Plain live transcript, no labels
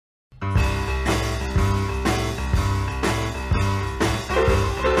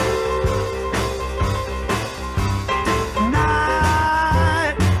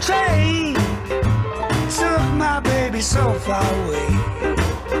baby so far away.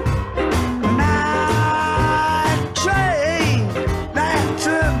 Night train that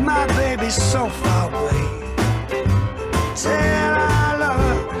took my baby so far away. Said I love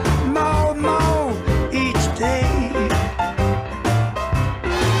her more, more each day.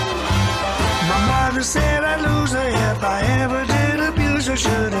 My mother said I'd lose her if I ever did abuse her.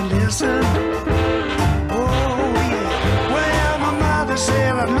 Should've listened. Oh yeah. Well, my mother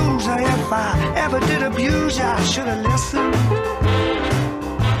said I'd lose her if I ever did abuse you. I should've listened.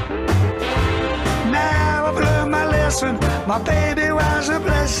 Now I've learned my lesson. My baby was a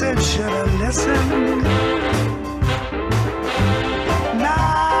blessing. Should've listened.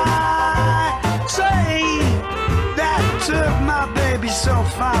 Night train that took my baby so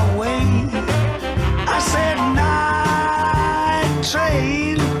far away.